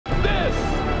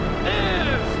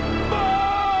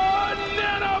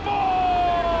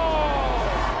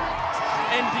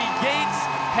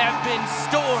in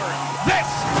store. This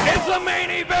is the main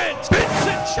event.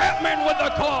 Vincent Chapman with the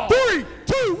call. 3,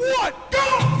 2, 1, go!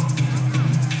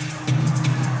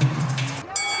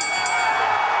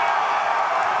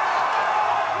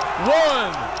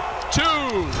 One, 2,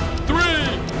 3.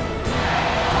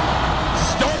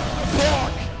 Start the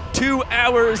clock. 2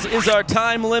 hours is our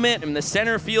time limit, and the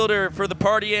center fielder for the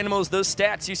Party Animals, those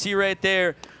stats you see right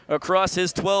there across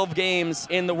his 12 games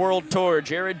in the World Tour.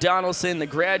 Jared Donaldson, the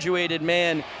graduated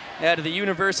man out of the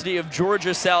University of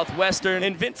Georgia Southwestern,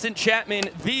 and Vincent Chapman,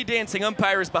 the dancing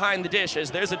umpire, is behind the dish as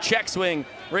there's a check swing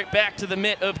right back to the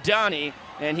mitt of Donnie,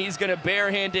 and he's going to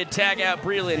barehanded tag out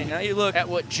Breland. Now you look at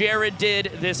what Jared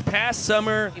did this past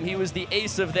summer, and he was the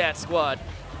ace of that squad.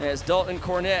 As Dalton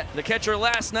Cornett, the catcher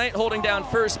last night, holding down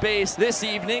first base this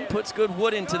evening, puts good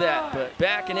wood into that, but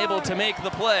back and able to make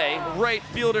the play. Right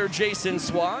fielder Jason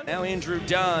Swan. Now Andrew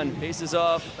Don faces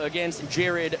off against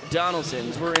Jared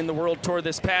Donaldson. We're in the World Tour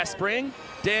this past spring.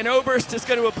 Dan Oberst is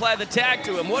going to apply the tag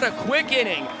to him. What a quick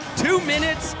inning. 2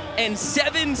 minutes and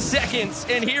 7 seconds,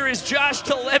 and here is Josh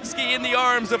Talevsky in the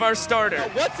arms of our starter.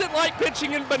 What's it like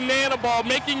pitching in banana ball,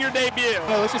 making your debut?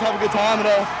 Let's just have a good time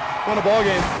and win a ball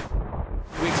game.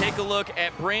 We take a look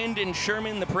at Brandon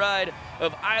Sherman, the pride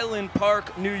of Island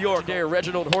Park, New York. There,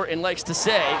 Reginald Horton likes to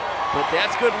say, but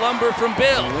that's good lumber from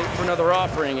Bill. Wait for another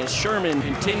offering as Sherman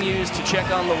continues to check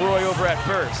on Leroy over at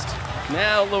first.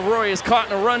 Now Leroy is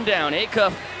caught in a rundown.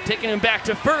 Acuff taking him back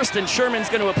to first, and Sherman's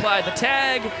going to apply the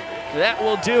tag. That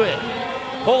will do it.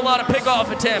 Whole lot of pickoff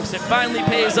attempts. It finally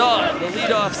pays off. The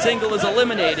leadoff single is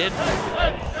eliminated.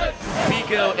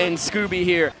 Pico and Scooby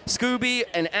here. Scooby,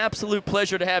 an absolute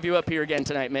pleasure to have you up here again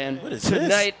tonight, man. What is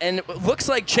tonight, this? And it looks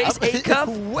like Chase Acuff.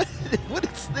 What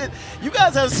is this? You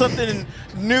guys have something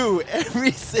new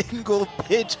every single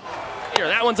pitch. Here,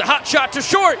 that one's a hot shot to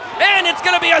short, and it's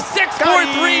going to be a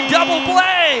 6-4-3 double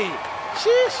play.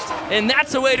 Sheesh. And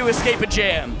that's a way to escape a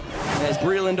jam. As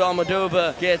Breland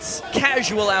Almodovar gets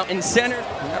casual out in center.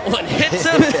 That one hits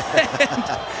him, and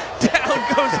down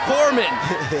goes Foreman.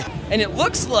 And it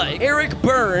looks like Eric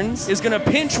Burns is going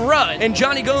to pinch run, and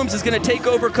Johnny Gomes is going to take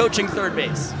over coaching third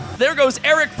base. There goes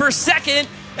Eric for second,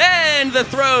 and the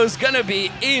throw's going to be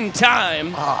in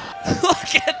time.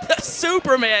 Look at the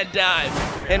Superman dive.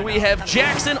 And we have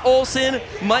Jackson Olsen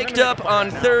mic'd up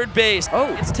on third base.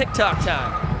 Oh, it's TikTok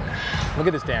time. Look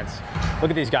at this dance. Look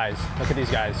at these guys. Look at these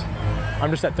guys.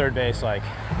 I'm just at third base, like,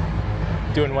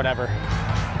 doing whatever.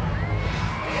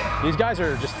 These guys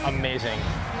are just amazing.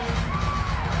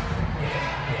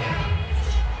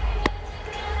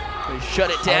 They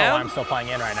shut it I don't know why down. I'm still playing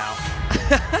in right now.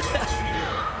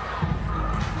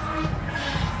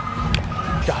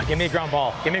 God, give me a ground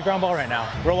ball. Give me a ground ball right now.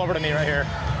 Roll over to me right here.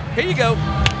 Here you go.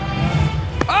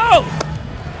 Oh!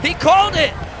 He called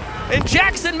it! And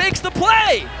Jackson makes the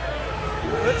play!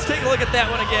 Let's take a look at that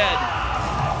one again.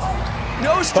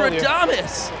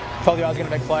 Nostradamus! Told you I was gonna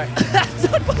make a play. That's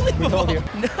unbelievable. We told you.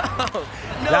 No,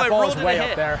 That I ball rolled is it way a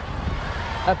hit. up there.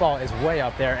 That ball is way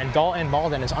up there, and Dalton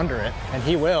Malden is under it, and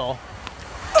he will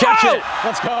catch it.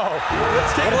 Let's go.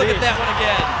 Let's take a look at that one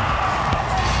again.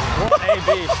 What a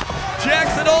beast.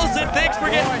 Jackson Olsen, thanks for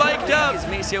getting mic'd up.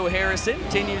 Maceo Harrison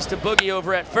continues to boogie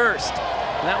over at first.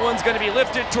 That one's going to be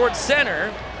lifted towards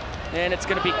center, and it's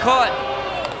going to be caught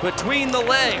between the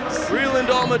legs. Breland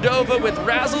Almodovar with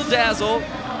razzle dazzle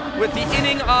with the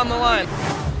inning on the line.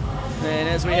 And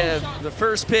as we have the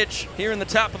first pitch here in the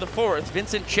top of the fourth,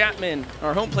 Vincent Chapman,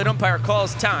 our home plate umpire,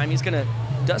 calls time. He's going to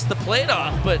dust the plate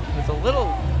off, but with a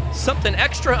little something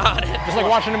extra on it. Just like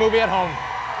watching a movie at home.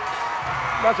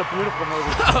 That's a beautiful movie.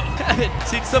 Oh, haven't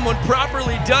seen someone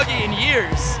properly Dougie in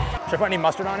years. Should I put any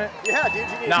mustard on it? Yeah,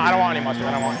 dude. No, I don't want any mustard.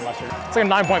 I don't want any mustard. It's like a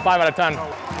 9.5 out of 10.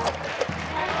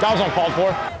 That was uncalled for.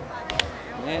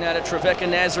 And out of Trevecca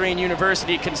Nazarene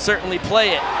University can certainly play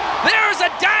it. There's a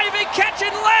diving catch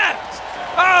and left!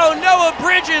 Oh, Noah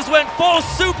Bridges went full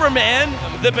Superman.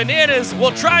 The Bananas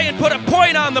will try and put a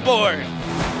point on the board.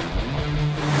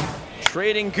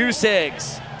 Trading goose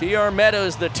eggs. DR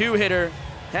Meadows, the two-hitter,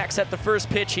 hacks at the first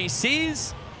pitch he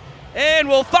sees. And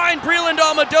we'll find Breland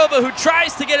Almodovar, who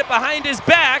tries to get it behind his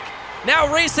back.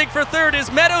 Now racing for third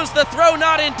is Meadows, the throw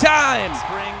not in time.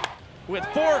 Spring with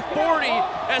 440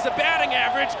 as a batting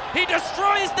average. He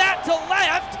destroys that to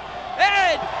left,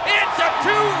 and it's a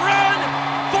two-run,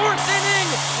 fourth inning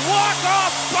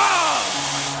walk-off bomb.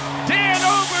 Dan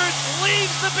Oberst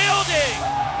leaves the building.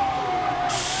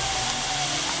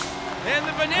 And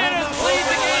the Bananas lead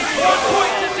the game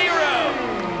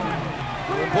 1-0.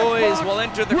 The boys will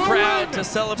enter the crowd to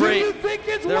celebrate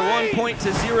their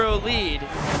 1-0 lead.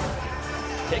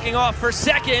 Taking off for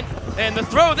second, and the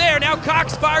throw there. Now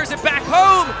Cox fires it back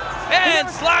home, and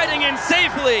sliding in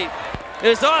safely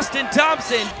is Austin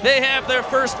Thompson. They have their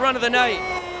first run of the night.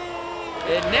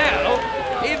 And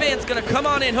now, Avant's gonna come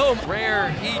on in home.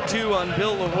 Rare E2 on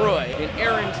Bill Leroy. An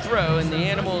errant throw, and the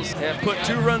Animals have put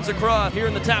 2 runs across here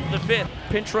in the top of the 5th.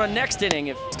 Pinch run next inning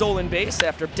if stolen base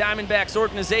after Diamondbacks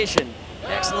organization.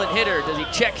 Excellent hitter. Does he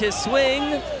check his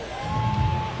swing?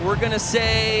 We're gonna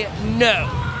say no.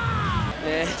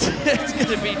 It's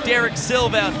gonna be Derek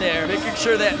Silva out there, making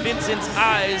sure that Vincent's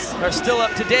eyes are still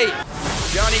up to date.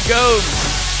 Johnny Gomes,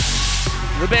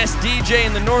 the best DJ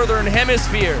in the Northern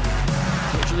Hemisphere.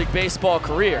 Major League Baseball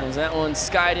career. As that one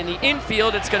skied in the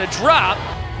infield, it's gonna drop.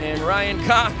 And Ryan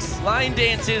Cox line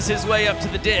dances his way up to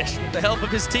the dish with the help of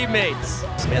his teammates.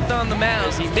 Smith on the mound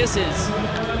as he misses.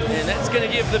 And that's gonna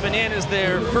give the Bananas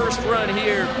their first run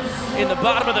here in the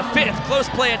bottom of the 5th. Close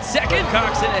play at second.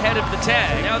 Cox in ahead of the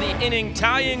tag. Now the inning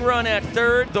tying run at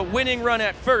third, the winning run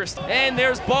at first. And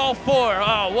there's ball 4.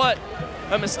 Oh, what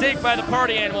a mistake by the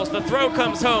Party Animals. The throw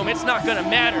comes home. It's not gonna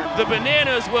matter. The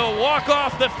Bananas will walk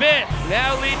off the 5th.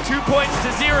 Now lead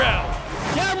 2-0.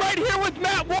 Yeah, I'm right here with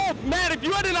Matt Wolf. Matt, if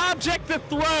you had an object to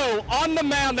throw on the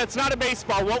mound that's not a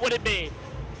baseball, what would it be?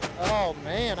 Oh,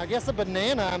 man, I guess a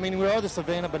banana. I mean, we are the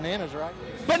Savannah Bananas, right?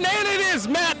 Banana it is,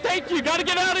 Matt. Thank you. Got to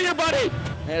get out of here, buddy.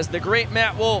 As the great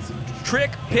Matt Wolf,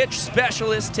 trick pitch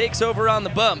specialist, takes over on the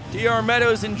bump. DR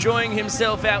Meadows enjoying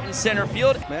himself out in center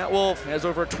field. Matt Wolf has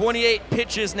over 28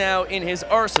 pitches now in his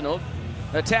arsenal.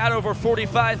 A tad over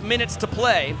 45 minutes to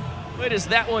play. But is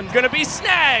that one going to be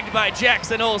snagged by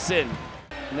Jackson Olsen?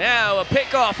 Now a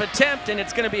pickoff attempt, and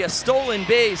it's going to be a stolen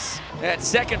base at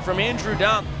second from Andrew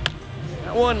Domp.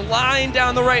 That one line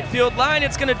down the right field line,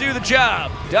 it's going to do the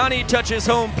job. Donnie touches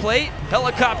home plate,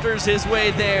 helicopters his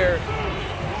way there,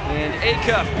 and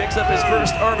Acuff picks up his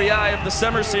first RBI of the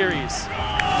summer series.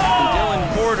 And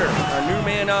Dylan Porter, our new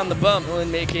man on the bump, Dylan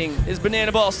making his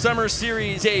Banana Ball Summer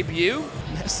Series debut.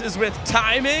 Messes with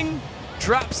timing.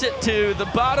 Drops it to the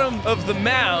bottom of the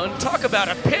mound. Talk about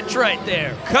a pitch right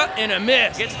there. Cut and a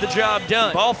miss. Gets the job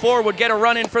done. Ball 4 would get a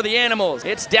run in for the Animals.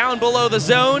 It's down below the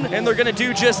zone, and they're going to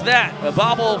do just that. A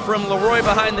bobble from Leroy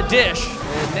behind the dish.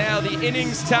 And now the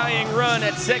innings tying run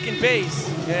at second base.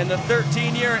 And the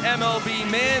 13-year MLB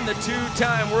man, the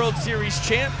 2-time World Series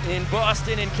champ in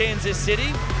Boston and Kansas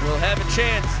City, will have a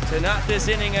chance to knot this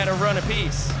inning at a run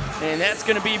apiece. And that's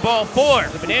going to be ball 4.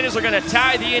 The Bananas are going to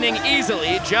tie the inning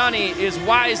easily. Johnny is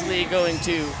wisely going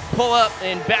to pull up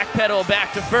and backpedal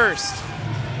back to first.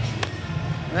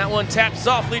 And that one tapped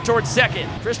softly towards second.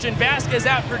 Christian Vasquez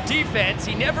out for defense.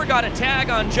 He never got a tag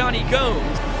on Johnny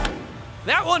Gomes.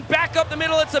 That one back up the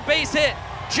middle. It's a base hit.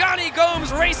 Johnny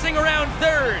Gomes racing around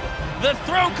third. The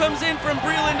throw comes in from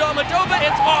Breland Almodovar.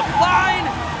 It's offline,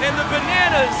 and the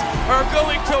Bananas are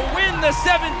going to win the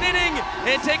 7th inning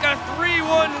and take a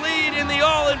 3-1 lead in the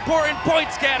all-important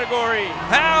points category.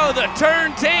 How the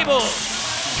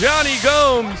turntables! Johnny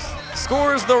Gomes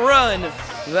scores the run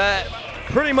that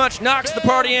pretty much knocks the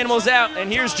Party Animals out,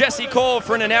 and here's Jesse Cole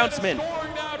for an announcement.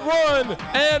 Run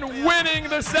and winning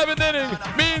the 7th inning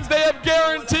means they have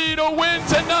guaranteed a win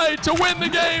tonight to win the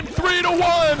game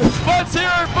 3-1. Let's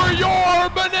hear it for your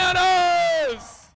Bananas!